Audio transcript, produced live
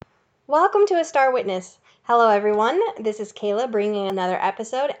Welcome to A Star Witness. Hello, everyone. This is Kayla bringing another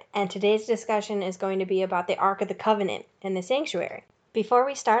episode, and today's discussion is going to be about the Ark of the Covenant and the sanctuary. Before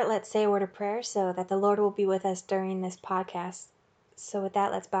we start, let's say a word of prayer so that the Lord will be with us during this podcast. So with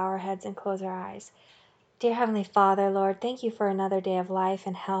that, let's bow our heads and close our eyes. Dear Heavenly Father, Lord, thank you for another day of life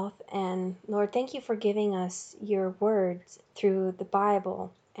and health, and Lord, thank you for giving us your words through the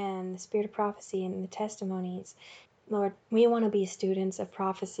Bible and the spirit of prophecy and the testimonies. Lord, we want to be students of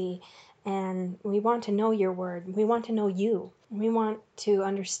prophecy, and we want to know your word. We want to know you. We want to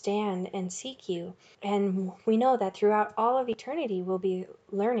understand and seek you. And we know that throughout all of eternity, we'll be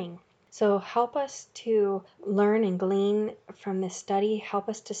learning. So help us to learn and glean from this study. Help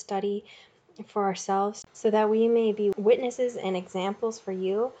us to study for ourselves so that we may be witnesses and examples for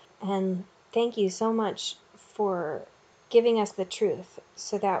you. And thank you so much for giving us the truth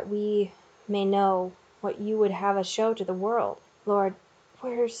so that we may know what you would have us show to the world. Lord,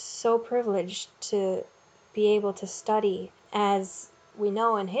 we're so privileged to be able to study. As we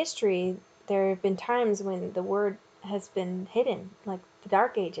know in history, there have been times when the word has been hidden, like the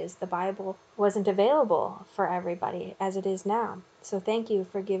Dark Ages. The Bible wasn't available for everybody as it is now. So thank you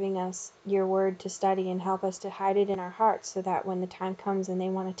for giving us your word to study and help us to hide it in our hearts so that when the time comes and they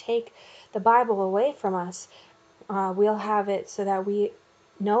want to take the Bible away from us, we'll have it so that we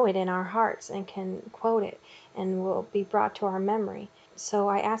know it in our hearts and can quote it and will be brought to our memory. So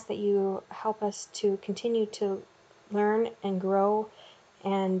I ask that you help us to continue to learn and grow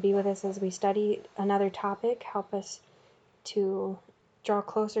and be with us as we study another topic. Help us to draw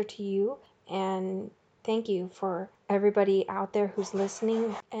closer to you, and thank you for everybody out there who's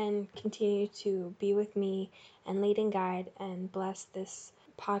listening, and continue to be with me and lead and guide and bless this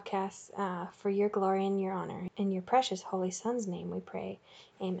podcast for your glory and your honor. In your precious Holy Son's name we pray.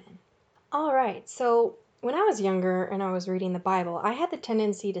 Amen. All right, so when I was younger and I was reading the Bible, I had the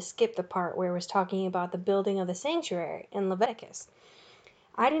tendency to skip the part where it was talking about the building of the sanctuary in Leviticus.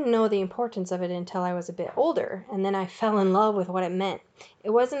 I didn't know the importance of it until I was a bit older, and then I fell in love with what it meant. It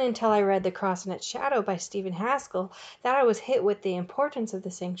wasn't until I read The Cross and Its Shadow by Stephen Haskell that I was hit with the importance of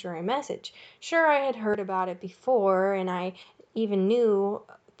the sanctuary message. Sure, I had heard about it before, and I even knew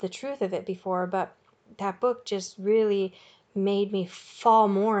the truth of it before, but that book just really made me fall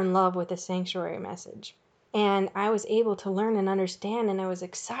more in love with the sanctuary message. And I was able to learn and understand, and I was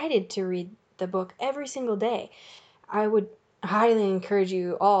excited to read the book every single day. I would highly encourage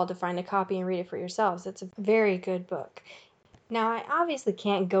you all to find a copy and read it for yourselves. It's a very good book. Now, I obviously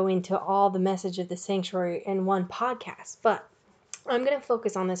can't go into all the message of the sanctuary in one podcast, but I'm going to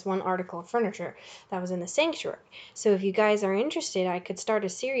focus on this one article of furniture that was in the sanctuary. So if you guys are interested, I could start a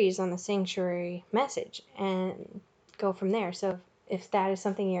series on the sanctuary message and go from there. So if that is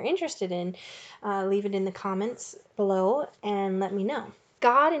something you're interested in, leave it in the comments below and let me know.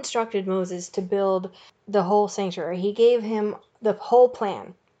 God instructed Moses to build the whole sanctuary. He gave him the whole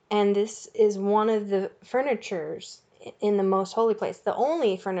plan. And this is one of the furnitures in the most holy place, the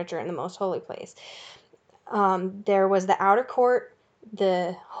only furniture in the most holy place. There was the outer court,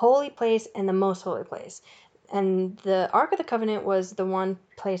 the holy place, and the most holy place. And the Ark of the Covenant was the one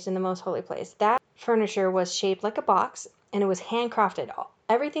placed in the most holy place. That furniture was shaped like a box, and it was handcrafted.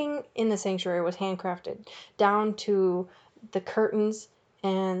 Everything in the sanctuary was handcrafted, down to the curtains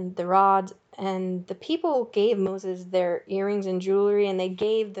and the rods. And the people gave Moses their earrings and jewelry, and they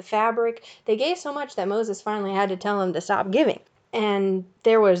gave the fabric. They gave so much that Moses finally had to tell them to stop giving. And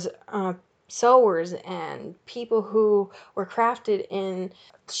there was sewers and people who were crafted in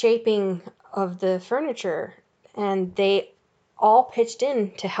shaping of the furniture, and they all pitched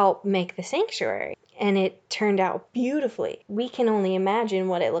in to help make the sanctuary, and it turned out beautifully. We can only imagine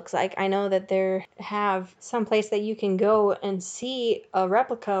what it looks like. I know that there have some place that you can go and see a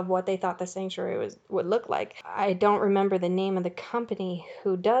replica of what they thought the sanctuary would look like. I don't remember the name of the company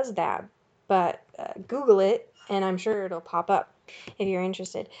who does that, but Google it and I'm sure it'll pop up if you're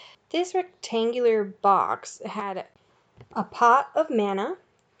interested. This rectangular box had a pot of manna.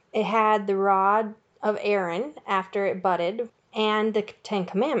 It had the rod of Aaron after it budded, and the Ten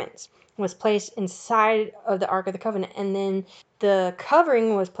Commandments was placed inside of the Ark of the Covenant, and then the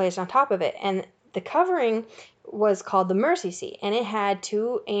covering was placed on top of it, and the covering was called the mercy seat, and it had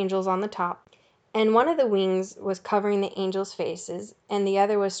two angels on the top, and one of the wings was covering the angels' faces, and the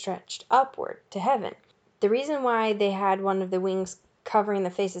other was stretched upward to heaven. The reason why they had one of the wings covering the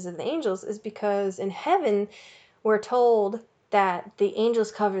faces of the angels is because in heaven we're told that the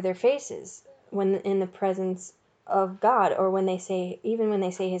angels cover their faces when in the presence of God, or when they say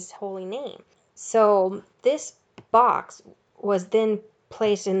his holy name. So this box was then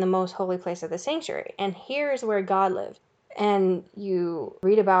placed in the most holy place of the sanctuary, and here's where God lived. And you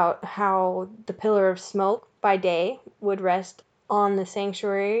read about how the pillar of smoke by day would rest on the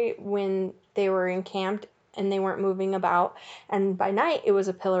sanctuary when they were encamped and they weren't moving about. And by night, it was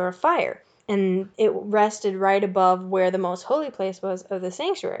a pillar of fire. And it rested right above where the most holy place was of the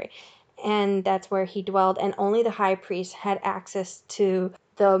sanctuary. And that's where he dwelled. And only the high priest had access to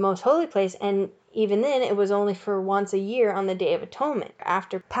the most holy place. And even then, it was only for once a year on the Day of Atonement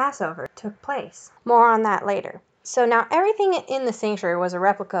after Passover took place. More on that later. So now everything in the sanctuary was a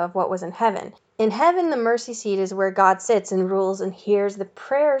replica of what was in heaven. In heaven, the mercy seat is where God sits and rules and hears the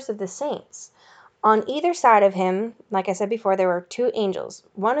prayers of the saints. On either side of him, like I said before, there were two angels.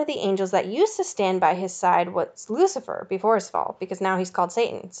 One of the angels that used to stand by his side was Lucifer before his fall, because now he's called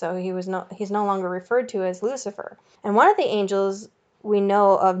Satan, so he's no longer referred to as Lucifer. And one of the angels we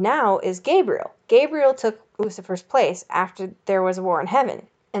know of now is Gabriel. Gabriel took Lucifer's place after there was a war in heaven.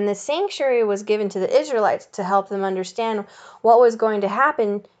 And the sanctuary was given to the Israelites to help them understand what was going to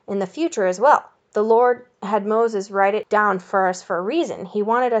happen in the future as well. The Lord had Moses write it down for us for a reason. He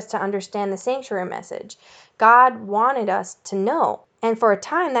wanted us to understand the sanctuary message. God wanted us to know. And for a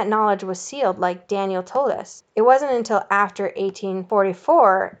time, that knowledge was sealed, like Daniel told us. It wasn't until after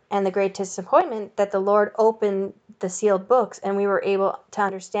 1844 and the Great Disappointment that the Lord opened the sealed books and we were able to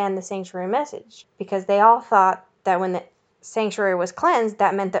understand the sanctuary message. Because they all thought that when the sanctuary was cleansed,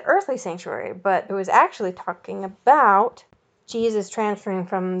 that meant the earthly sanctuary. But it was actually talking about Jesus transferring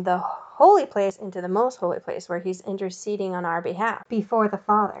from the holy place into the most holy place, where he's interceding on our behalf before the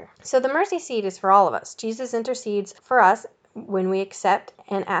Father. So the mercy seat is for all of us. Jesus intercedes for us when we accept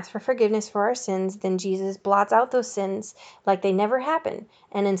and ask for forgiveness for our sins. Then Jesus blots out those sins like they never happened.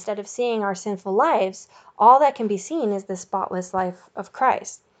 And instead of seeing our sinful lives, all that can be seen is the spotless life of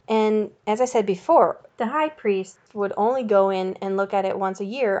Christ. And as I said before, the high priest would only go in and look at it once a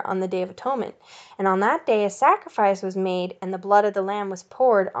year on the Day of Atonement. And on that day, a sacrifice was made and the blood of the lamb was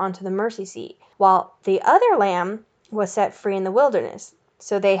poured onto the mercy seat, while the other lamb was set free in the wilderness.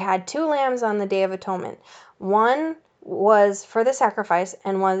 So they had two lambs on the Day of Atonement. One was for the sacrifice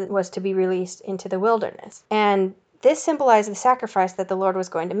and one was to be released into the wilderness. And this symbolized the sacrifice that the Lord was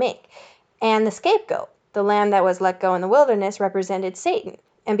going to make. And the scapegoat, the lamb that was let go in the wilderness, represented Satan.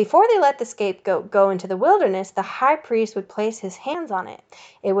 And before they let the scapegoat go into the wilderness, the high priest would place his hands on it.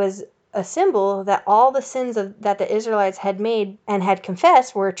 It was a symbol that all the sins that the Israelites had made and had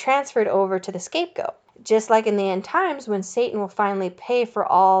confessed were transferred over to the scapegoat. Just like in the end times, when Satan will finally pay for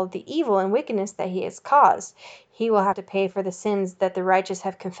all the evil and wickedness that he has caused, he will have to pay for the sins that the righteous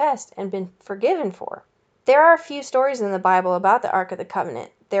have confessed and been forgiven for. There are a few stories in the Bible about the Ark of the Covenant.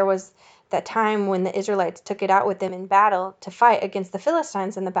 There was that time when the Israelites took it out with them in battle to fight against the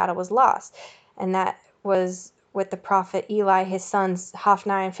Philistines, and the battle was lost. And that was with the prophet Eli. His sons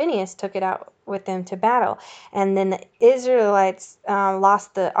Hophni and Phinehas took it out with them to battle. And then the Israelites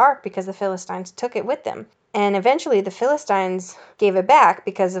lost the ark because the Philistines took it with them. And eventually the Philistines gave it back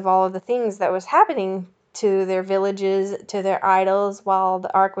because of all of the things that was happening to their villages, to their idols, while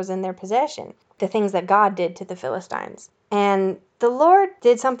the ark was in their possession. The things that God did to the Philistines. And the Lord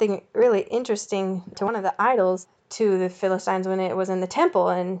did something really interesting to one of the idols to the Philistines when it was in the temple,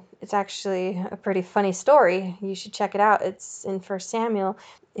 and it's actually a pretty funny story. You should check it out. It's in 1 Samuel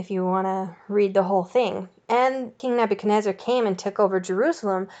if you want to read the whole thing. And King Nebuchadnezzar came and took over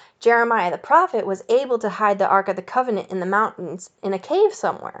Jerusalem. Jeremiah the prophet was able to hide the Ark of the Covenant in the mountains in a cave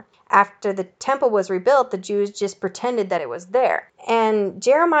somewhere. After the temple was rebuilt, the Jews just pretended that it was there. And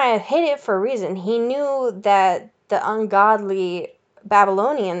Jeremiah hid it for a reason. He knew that the ungodly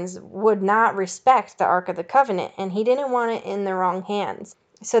Babylonians would not respect the Ark of the Covenant, and he didn't want it in the wrong hands.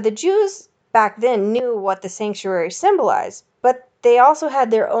 So the Jews back then knew what the sanctuary symbolized, but they also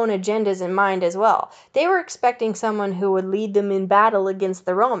had their own agendas in mind as well. They were expecting someone who would lead them in battle against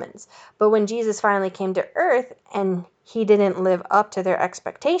the Romans. But when Jesus finally came to earth and he didn't live up to their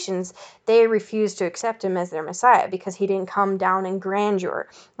expectations, they refused to accept him as their Messiah because he didn't come down in grandeur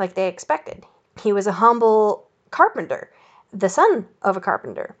like they expected. He was a humble carpenter, the son of a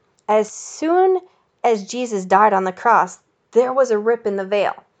carpenter. As soon as Jesus died on the cross, there was a rip in the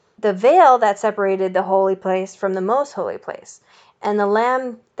veil that separated the holy place from the most holy place. And the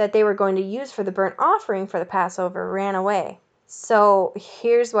lamb that they were going to use for the burnt offering for the Passover ran away. So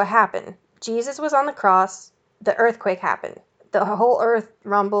here's what happened. Jesus was on the cross. The earthquake happened. The whole earth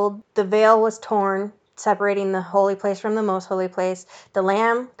rumbled. The veil was torn, separating the holy place from the most holy place. The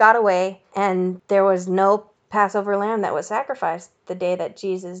lamb got away, and there was no Passover lamb that was sacrificed the day that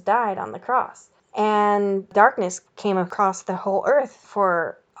Jesus died on the cross. And darkness came across the whole earth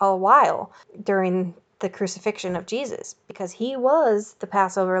for a while during the crucifixion of Jesus, because he was the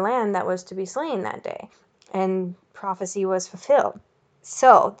Passover lamb that was to be slain that day. and prophecy was fulfilled.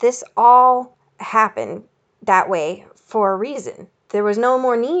 So this all happened that way for a reason. There was no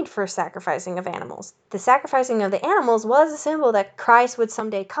more need for sacrificing of animals. The sacrificing of the animals was a symbol that Christ would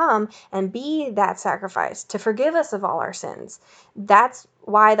someday come and be that sacrifice to forgive us of all our sins. That's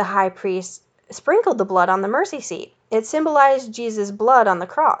why the high priest sprinkled the blood on the mercy seat. It symbolized Jesus' blood on the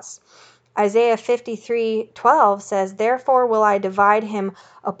cross. Isaiah 53:12 says, "Therefore will I divide him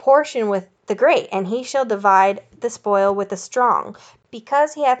a portion with the great, and he shall divide the spoil with the strong,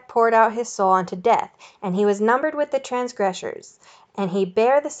 because he hath poured out his soul unto death, and he was numbered with the transgressors. And he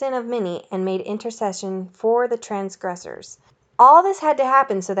bare the sin of many, and made intercession for the transgressors." All this had to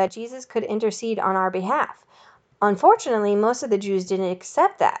happen so that Jesus could intercede on our behalf. Unfortunately, most of the Jews didn't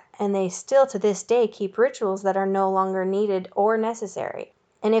accept that, and they still to this day keep rituals that are no longer needed or necessary.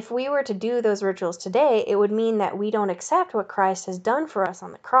 And if we were to do those rituals today, it would mean that we don't accept what Christ has done for us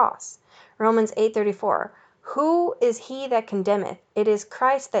on the cross. Romans 8:34, "Who is he that condemneth? It is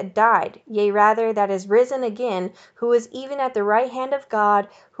Christ that died, yea rather that is risen again, who is even at the right hand of God,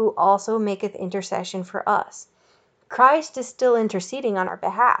 who also maketh intercession for us." Christ is still interceding on our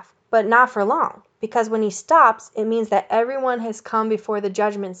behalf, but not for long, because when he stops, it means that everyone has come before the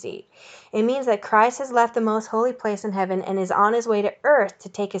judgment seat. It means that Christ has left the most holy place in heaven and is on his way to earth to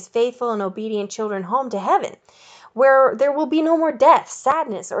take his faithful and obedient children home to heaven, where there will be no more death,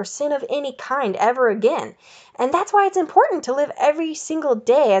 sadness, or sin of any kind ever again. And that's why it's important to live every single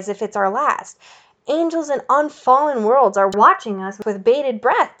day as if it's our last. Angels in unfallen worlds are watching us with bated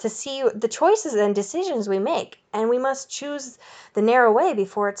breath to see the choices and decisions we make, and we must choose the narrow way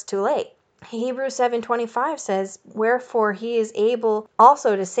before it's too late. Hebrews 7:25 says, "Wherefore he is able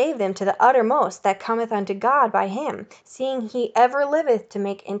also to save them to the uttermost that cometh unto God by him, seeing he ever liveth to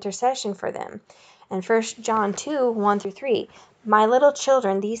make intercession for them." And 1 John 2:1-3, "My little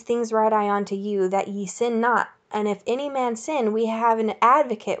children, these things write I unto you, that ye sin not. And if any man sin, we have an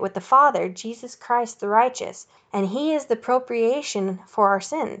advocate with the Father, Jesus Christ the righteous. And he is the propitiation for our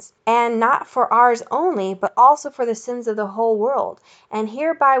sins, and not for ours only, but also for the sins of the whole world. And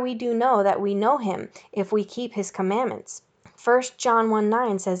hereby we do know that we know him, if we keep his commandments." 1 John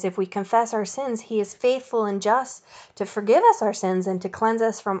 1:9 says, "If we confess our sins, he is faithful and just to forgive us our sins and to cleanse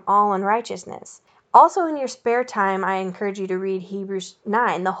us from all unrighteousness." Also, in your spare time, I encourage you to read Hebrews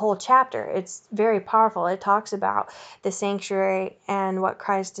 9, the whole chapter. It's very powerful. It talks about the sanctuary and what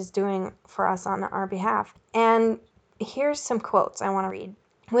Christ is doing for us on our behalf. And here's some quotes I want to read.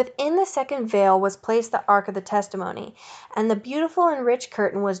 "Within the second veil was placed the ark of the testimony, and the beautiful and rich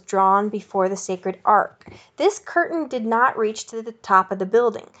curtain was drawn before the sacred ark. This curtain did not reach to the top of the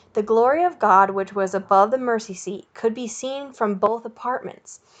building. The glory of God, which was above the mercy seat, could be seen from both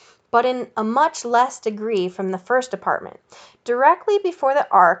apartments, but in a much less degree from the first apartment. Directly before the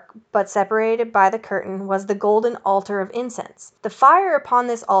ark, but separated by the curtain, was the golden altar of incense. The fire upon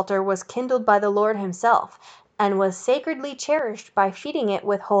this altar was kindled by the Lord himself, and was sacredly cherished by feeding it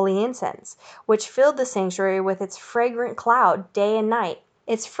with holy incense, which filled the sanctuary with its fragrant cloud day and night.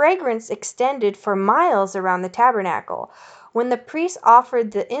 Its fragrance extended for miles around the tabernacle. When the priest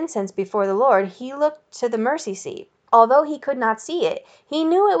offered the incense before the Lord, he looked to the mercy seat. Although he could not see it, he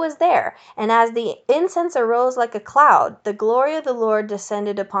knew it was there, and as the incense arose like a cloud, the glory of the Lord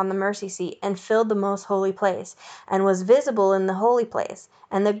descended upon the mercy seat and filled the most holy place, and was visible in the holy place.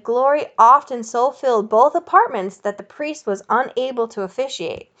 And the glory often so filled both apartments that the priest was unable to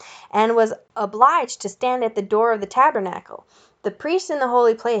officiate, and was obliged to stand at the door of the tabernacle. The priest in the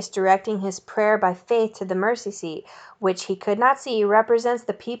holy place, directing his prayer by faith to the mercy seat, which he could not see, represents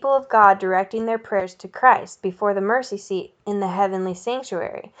the people of God directing their prayers to Christ before the mercy seat in the heavenly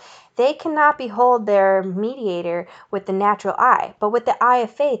sanctuary. They cannot behold their mediator with the natural eye, but with the eye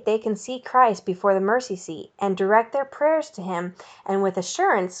of faith they can see Christ before the mercy seat and direct their prayers to him, and with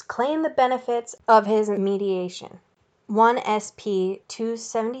assurance claim the benefits of his mediation. 1 SP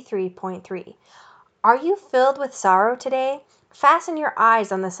 273.3. Are you filled with sorrow today? Fasten your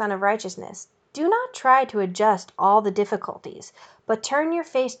eyes on the Son of Righteousness. Do not try to adjust all the difficulties, but turn your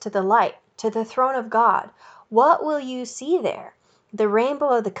face to the light, to the throne of God. What will you see there? The rainbow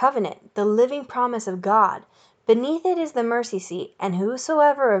of the covenant, the living promise of God. Beneath it is the mercy seat, and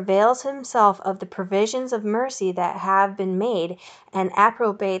whosoever avails himself of the provisions of mercy that have been made, and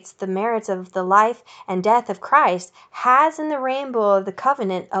approbates the merits of the life and death of Christ, has in the rainbow of the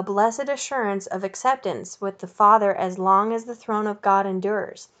covenant a blessed assurance of acceptance with the Father as long as the throne of God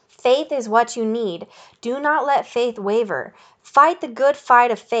endures. Faith is what you need. Do not let faith waver. Fight the good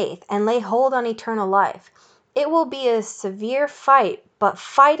fight of faith, and lay hold on eternal life. It will be a severe fight, but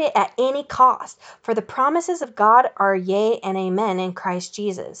fight it at any cost. For the promises of God are yea and amen in Christ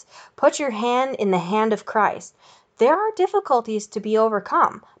Jesus. Put your hand in the hand of Christ. There are difficulties to be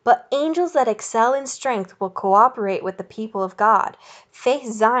overcome, but angels that excel in strength will cooperate with the people of God.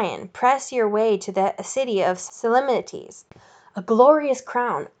 Face Zion, press your way to the city of solemnities. A glorious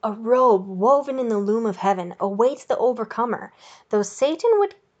crown, a robe woven in the loom of heaven, awaits the overcomer. Though Satan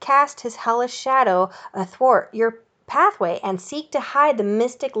would cast his hellish shadow athwart your pathway and seek to hide the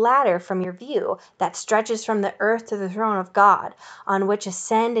mystic ladder from your view that stretches from the earth to the throne of God, on which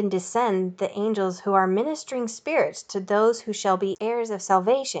ascend and descend the angels who are ministering spirits to those who shall be heirs of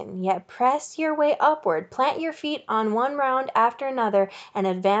salvation, yet press your way upward, plant your feet on one round after another, and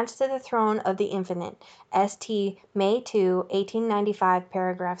advance to the throne of the infinite. St. May 2, 1895,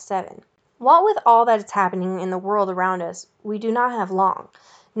 paragraph 7. What with all that is happening in the world around us, we do not have long.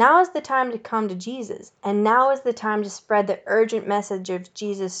 Now is the time to come to Jesus, and now is the time to spread the urgent message of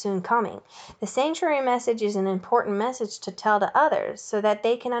Jesus' soon coming. The sanctuary message is an important message to tell to others, so that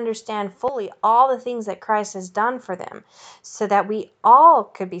they can understand fully all the things that Christ has done for them, so that we all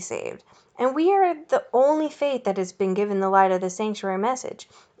could be saved. And we are the only faith that has been given the light of the sanctuary message.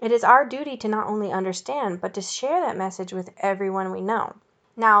 It is our duty to not only understand, but to share that message with everyone we know.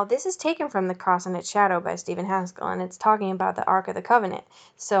 Now, this is taken from The Cross and Its Shadow by Stephen Haskell, and it's talking about the Ark of the Covenant.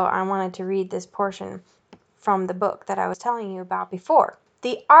 So I wanted to read this portion from the book that I was telling you about before.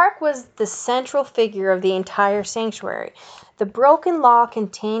 The ark was the central figure of the entire sanctuary. The broken law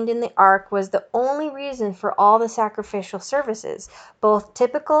contained in the ark was the only reason for all the sacrificial services, both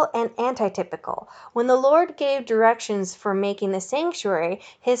typical and antitypical. When the Lord gave directions for making the sanctuary,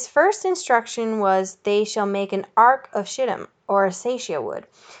 his first instruction was, "They shall make an ark of shittim," or acacia wood.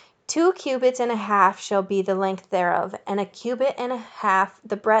 2 cubits and a half shall be the length thereof, and a cubit and a half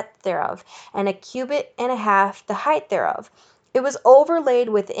the breadth thereof, and a cubit and a half the height thereof. It was overlaid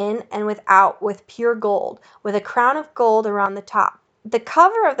within and without with pure gold, with a crown of gold around the top. The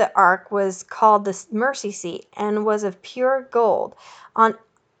cover of the ark was called the mercy seat, and was of pure gold. On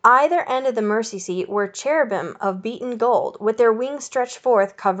either end of the mercy seat were cherubim of beaten gold, with their wings stretched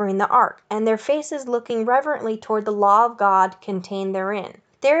forth covering the ark, and their faces looking reverently toward the law of God contained therein.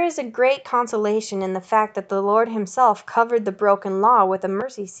 There is a great consolation in the fact that the Lord himself covered the broken law with a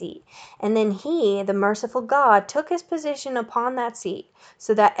mercy seat, and then he, the merciful God, took his position upon that seat,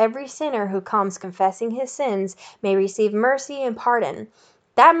 so that every sinner who comes confessing his sins may receive mercy and pardon.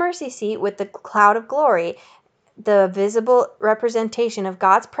 That mercy seat with the cloud of glory, the visible representation of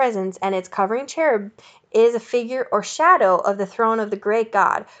God's presence, and its covering cherub, is a figure or shadow of the throne of the great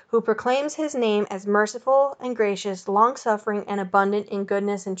God, who proclaims his name as merciful and gracious, long-suffering, and abundant in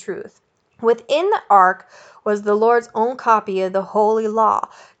goodness and truth. Within the ark was the Lord's own copy of the holy law,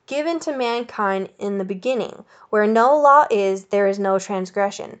 given to mankind in the beginning. Where no law is, there is no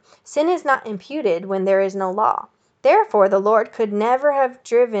transgression. Sin is not imputed when there is no law. Therefore the Lord could never have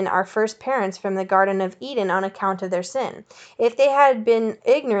driven our first parents from the Garden of Eden on account of their sin, if they had been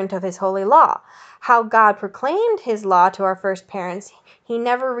ignorant of his holy law. How God proclaimed his law to our first parents he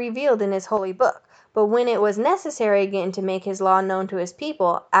never revealed in his holy book. But when it was necessary again to make his law known to his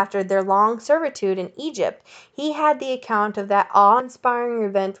people, after their long servitude in Egypt, he had the account of that awe-inspiring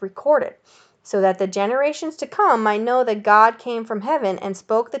event recorded, so that the generations to come might know that God came from heaven and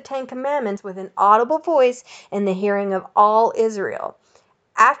spoke the 10 Commandments with an audible voice in the hearing of all Israel.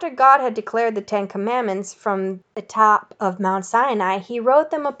 After God had declared the 10 Commandments from the top of Mount Sinai, he wrote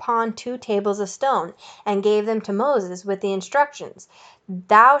them upon 2 tables of stone, and gave them to Moses with the instructions,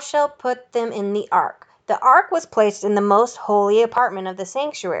 "Thou shalt put them in the ark." The ark was placed in the most holy apartment of the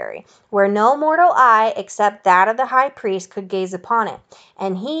sanctuary, where no mortal eye except that of the high priest could gaze upon it,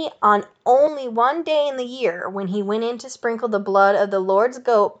 and he, on only one day in the year, when he went in to sprinkle the blood of the Lord's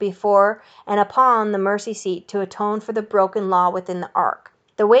goat before and upon the mercy seat to atone for the broken law within the ark.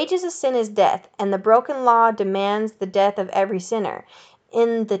 The wages of sin is death, and the broken law demands the death of every sinner.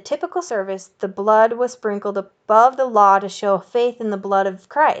 In the typical service, the blood was sprinkled above the law to show faith in the blood of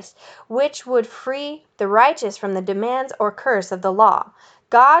Christ, which would free the righteous from the demands or curse of the law.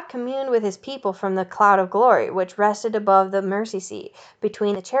 God communed with his people from the cloud of glory, which rested above the mercy seat,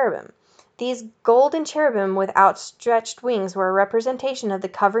 between the cherubim. These golden cherubim with outstretched wings were a representation of the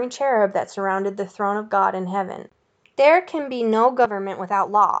covering cherub that surrounded the throne of God in heaven. There can be no government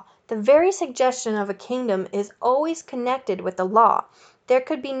without law. The very suggestion of a kingdom is always connected with the law. There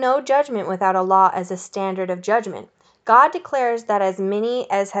could be no judgment without a law as a standard of judgment. God declares that as many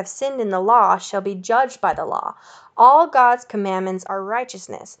as have sinned in the law shall be judged by the law. All God's commandments are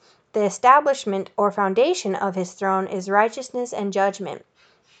righteousness. The establishment or foundation of his throne is righteousness and judgment.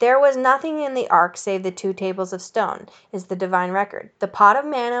 There was nothing in the ark save the 2 tables of stone, is the divine record. The pot of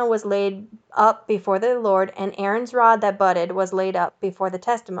manna was laid up before the Lord, and Aaron's rod that budded was laid up before the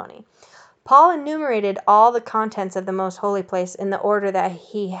testimony. Paul enumerated all the contents of the most holy place in the order that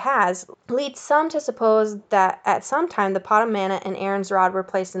he has, leads some to suppose that at some time the pot of manna and Aaron's rod were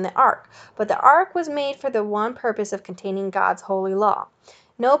placed in the ark. But the ark was made for the one purpose of containing God's holy law.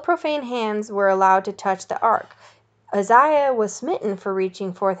 No profane hands were allowed to touch the ark. Uzziah was smitten for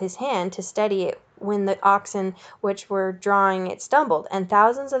reaching forth his hand to steady it when the oxen which were drawing it stumbled, and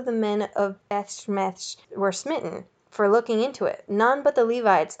thousands of the men of Beth-shemesh were smitten for looking into it, none but the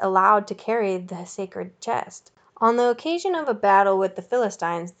Levites allowed to carry the sacred chest. On the occasion of a battle with the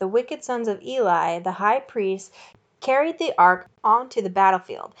Philistines, the wicked sons of Eli, the high priest, carried the ark onto the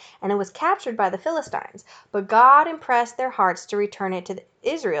battlefield, and it was captured by the Philistines. But God impressed their hearts to return it to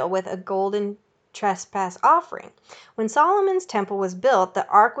Israel with a golden trespass offering. When Solomon's temple was built, the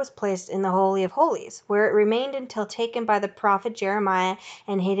ark was placed in the Holy of Holies, where it remained until taken by the prophet Jeremiah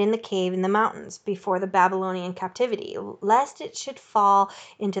and hid in the cave in the mountains before the Babylonian captivity, lest it should fall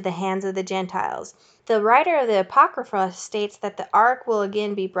into the hands of the Gentiles. The writer of the Apocrypha states that the ark will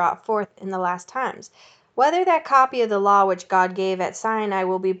again be brought forth in the last times. Whether that copy of the law which God gave at Sinai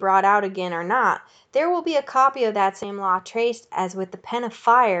will be brought out again or not, there will be a copy of that same law traced as with the pen of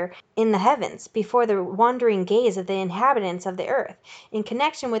fire in the heavens, before the wondering gaze of the inhabitants of the earth, in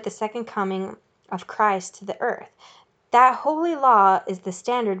connection with the second coming of Christ to the earth. That holy law is the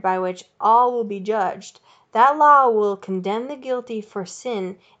standard by which all will be judged. That law will condemn the guilty, for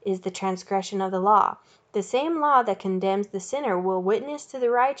sin is the transgression of the law. The same law that condemns the sinner will witness to the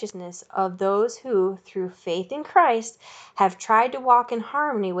righteousness of those who, through faith in Christ, have tried to walk in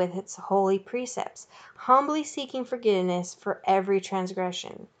harmony with its holy precepts, humbly seeking forgiveness for every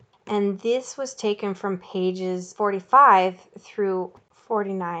transgression. And this was taken from pages 45 through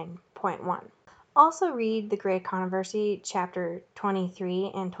 49.1. Also read The Great Controversy, chapter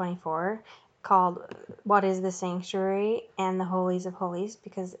 23 and 24, called What is the Sanctuary and the Holies of Holies,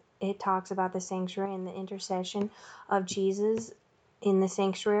 because it talks about the sanctuary and the intercession of Jesus in the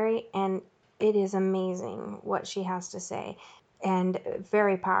sanctuary, and it is amazing what she has to say, and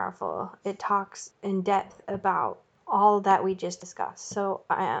very powerful. It talks in depth about all that we just discussed. So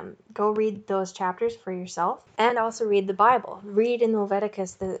go read those chapters for yourself, and also read the Bible. Read in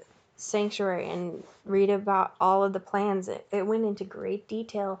Leviticus the sanctuary and read about all of the plans. It went into great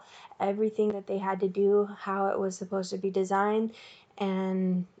detail, everything that they had to do, how it was supposed to be designed,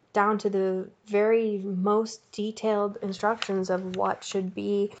 and down to the very most detailed instructions of what should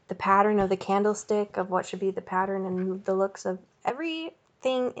be the pattern of the candlestick, of what should be the pattern and the looks of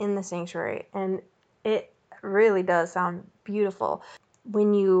everything in the sanctuary. And it really does sound beautiful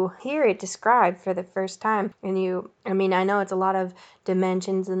when you hear it described for the first time. And I know it's a lot of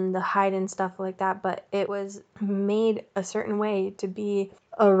dimensions and the height and stuff like that, but it was made a certain way to be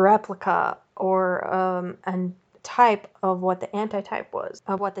a replica or a type of what the antitype was,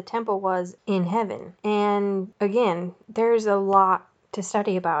 of what the temple was in heaven. And again, there's a lot to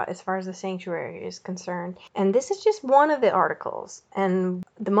study about as far as the sanctuary is concerned. And this is just one of the articles, and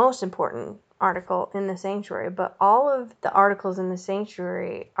the most important article in the sanctuary, but all of the articles in the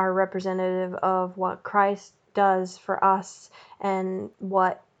sanctuary are representative of what Christ does for us and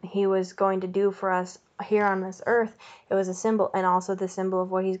what he was going to do for us here on this earth. It was a symbol, and also the symbol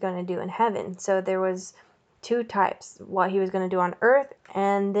of what he's going to do in heaven. So there was 2 types, what he was going to do on earth,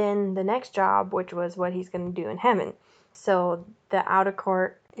 and then the next job, which was what he's going to do in heaven. So the outer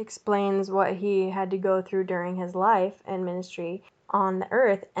court explains what he had to go through during his life and ministry on the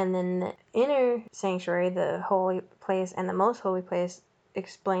earth, and then the inner sanctuary, the holy place and the most holy place,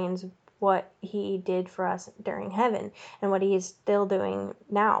 explains what he did for us during heaven and what he is still doing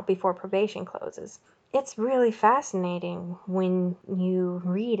now before probation closes. It's really fascinating when you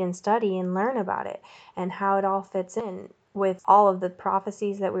read and study and learn about it and how it all fits in with all of the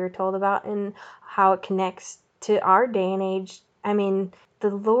prophecies that we were told about and how it connects to our day and age. I mean, the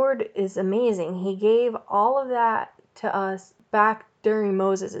Lord is amazing. He gave all of that to us back during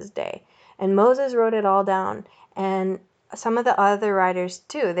Moses' day, and Moses wrote it all down, and some of the other writers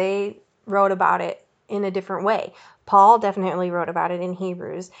too, they wrote about it in a different way. Paul definitely wrote about it in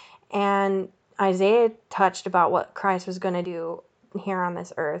Hebrews, and Isaiah touched about what Christ was going to do here on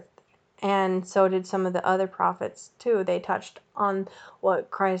this earth, and so did some of the other prophets too. They touched on what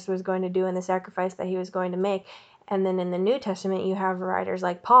Christ was going to do and the sacrifice that he was going to make. And then in the New Testament, you have writers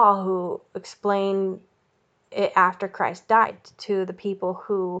like Paul who explain it after Christ died to the people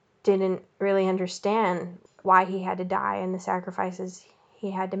who didn't really understand why he had to die and the sacrifices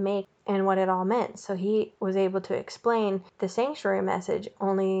he had to make. and what it all meant. So he was able to explain the sanctuary message,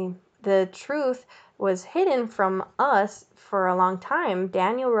 only the truth was hidden from us for a long time.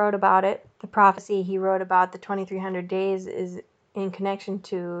 Daniel wrote about it. The prophecy he wrote about the 2300 days is in connection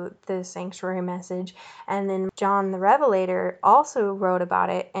to the sanctuary message. And then John the Revelator also wrote about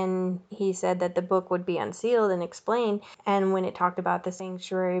it, and he said that the book would be unsealed and explained. And when it talked about the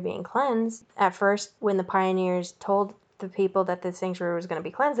sanctuary being cleansed, at first when the pioneers told the people that the sanctuary was going to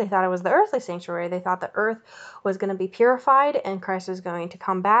be cleansed, they thought it was the earthly sanctuary. They thought the earth was going to be purified and Christ was going to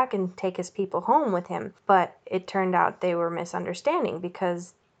come back and take his people home with him. But it turned out they were misunderstanding,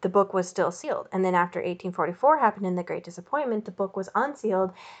 because the book was still sealed. And then after 1844 happened in the Great Disappointment, the book was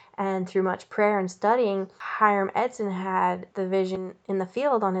unsealed, and through much prayer and studying, Hiram Edson had the vision in the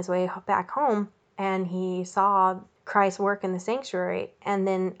field on his way back home, and he saw Christ's work in the sanctuary. And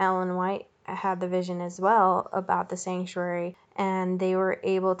then Ellen White had the vision as well about the sanctuary, and they were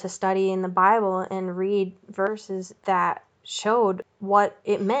able to study in the Bible and read verses that showed what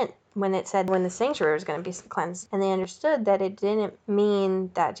it meant when it said when the sanctuary was going to be cleansed. And they understood that it didn't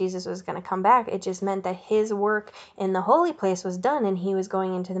mean that Jesus was going to come back. It just meant that his work in the holy place was done, and he was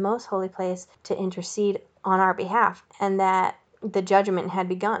going into the most holy place to intercede on our behalf, and that the judgment had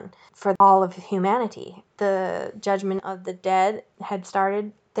begun for all of humanity. The judgment of the dead had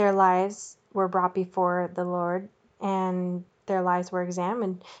started. Their lives were brought before the Lord, and their lives were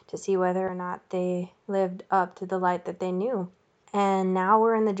examined to see whether or not they lived up to the light that they knew. And now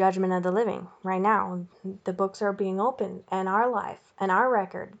we're in the judgment of the living. Right now, the books are being opened, and our life and our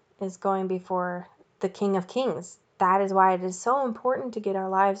record is going before the King of Kings. That is why it is so important to get our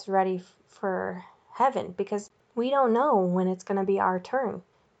lives ready for heaven, because we don't know when it's going to be our turn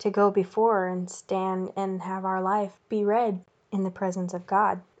to go before and stand and have our life be read in the presence of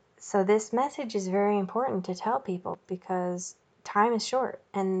God. So this message is very important to tell people, because time is short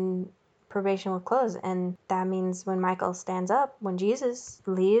and probation will close. And that means when Michael stands up, when Jesus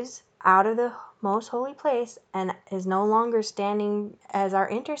leaves out of the most holy place and is no longer standing as our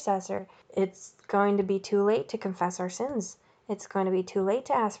intercessor, it's going to be too late to confess our sins. It's going to be too late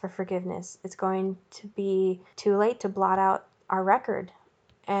to ask for forgiveness. It's going to be too late to blot out our record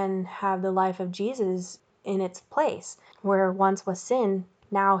and have the life of Jesus in its place. Where once was sin,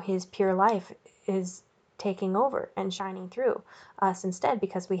 now his pure life is taking over and shining through us instead,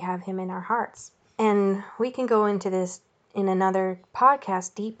 because we have him in our hearts. And we can go into this in another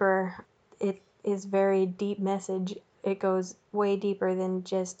podcast deeper. It is very deep message. It goes way deeper than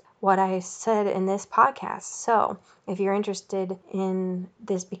just what I said in this podcast. So if you're interested in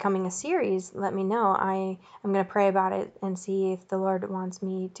this becoming a series, let me know. I'm going to pray about it and see if the Lord wants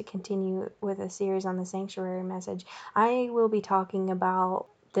me to continue with a series on the sanctuary message. I will be talking about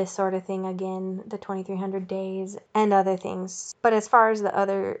this sort of thing again, the 2300 days and other things. But as far as the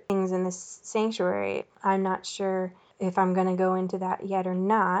other things in this sanctuary, I'm not sure if I'm going to go into that yet or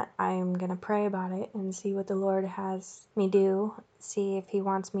not. I'm going to pray about it and see what the Lord has me do, see if he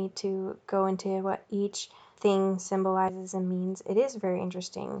wants me to go into what each thing symbolizes and means. It is very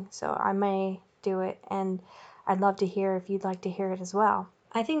interesting, so I may do it, and I'd love to hear if you'd like to hear it as well.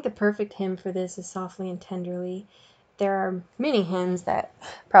 I think the perfect hymn for this is Softly and Tenderly. There are many hymns that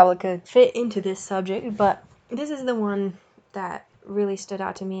probably could fit into this subject, but this is the one that really stood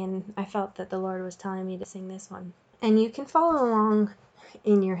out to me, and I felt that the Lord was telling me to sing this one. And you can follow along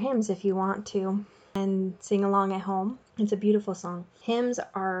in your hymns if you want to, and sing along at home. It's a beautiful song. Hymns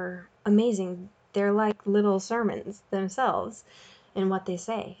are amazing. They're like little sermons themselves in what they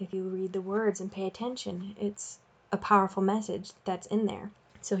say. If you read the words and pay attention, it's a powerful message that's in there.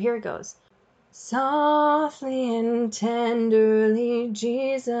 So here it goes. Softly and tenderly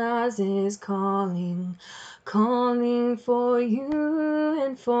Jesus is calling, calling for you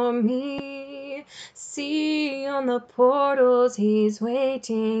and for me. See on the portals he's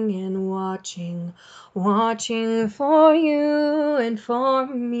waiting and watching, watching for you and for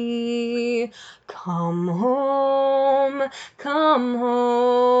me. Come home, come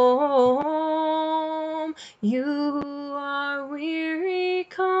home. You are weary,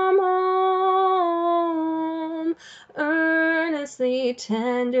 come home. Earnestly,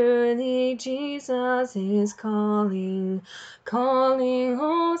 tenderly, Jesus is calling, calling,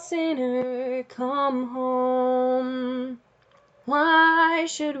 oh sinner, come home. Why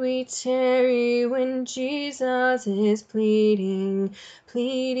should we tarry when Jesus is pleading,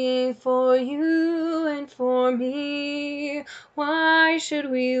 pleading for you and for me? Why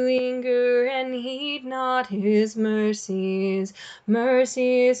should we linger and heed not his mercies,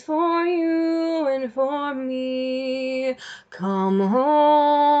 mercies for you and for me? Come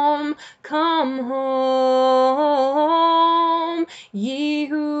home, come home, ye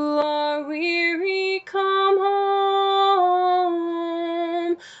who are weary, come home.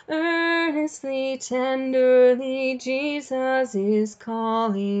 Earnestly, tenderly, Jesus is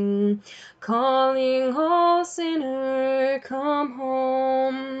calling, calling, oh sinner, come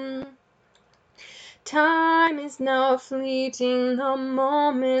home. Time is now fleeting, the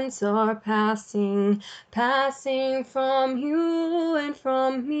moments are passing, passing from you and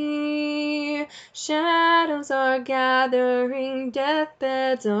from me. Shadows are gathering,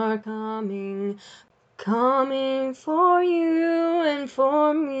 deathbeds are coming, coming for you and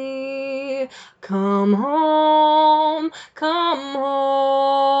for me. Come home, come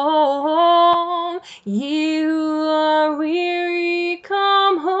home, ye who are weary,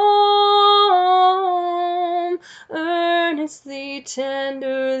 come home. Earnestly,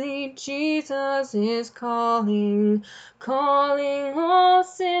 tenderly, Jesus is calling, calling, oh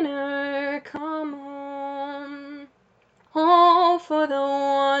sinner, come home. Oh, for the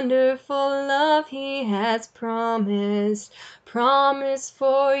wonderful love he has promised, promised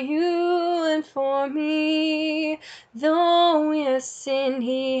for you and for me. Though we have sinned,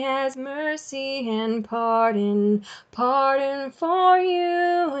 he has mercy and pardon, pardon for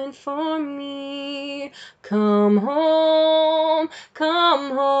you and for me. Come home,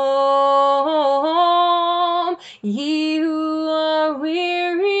 come home, ye who are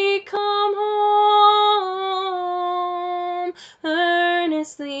weary, come home.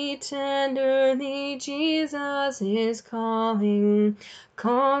 Earnestly, tenderly, Jesus is calling,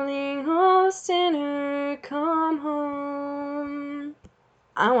 calling, oh sinner, come home.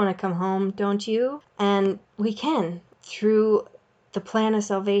 I want to come home, don't you? And we can through the plan of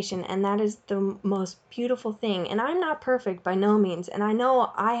salvation, and that is the most beautiful thing. And I'm not perfect by no means, and I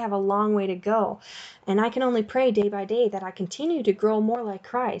know I have a long way to go, and I can only pray day by day that I continue to grow more like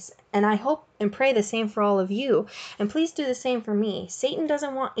Christ. And I hope and pray the same for all of you, and please do the same for me. Satan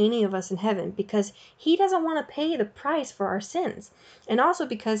doesn't want any of us in heaven because he doesn't want to pay the price for our sins, and also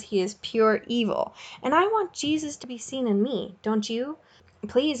because he is pure evil. And I want Jesus to be seen in me, don't you?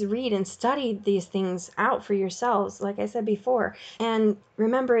 Please read and study these things out for yourselves, like I said before. And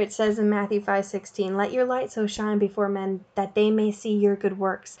remember, it says in Matthew 5:16, let your light so shine before men that they may see your good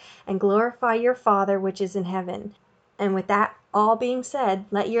works and glorify your Father which is in heaven. And with that all being said,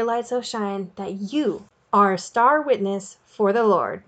 let your light so shine that you are a star witness for the Lord.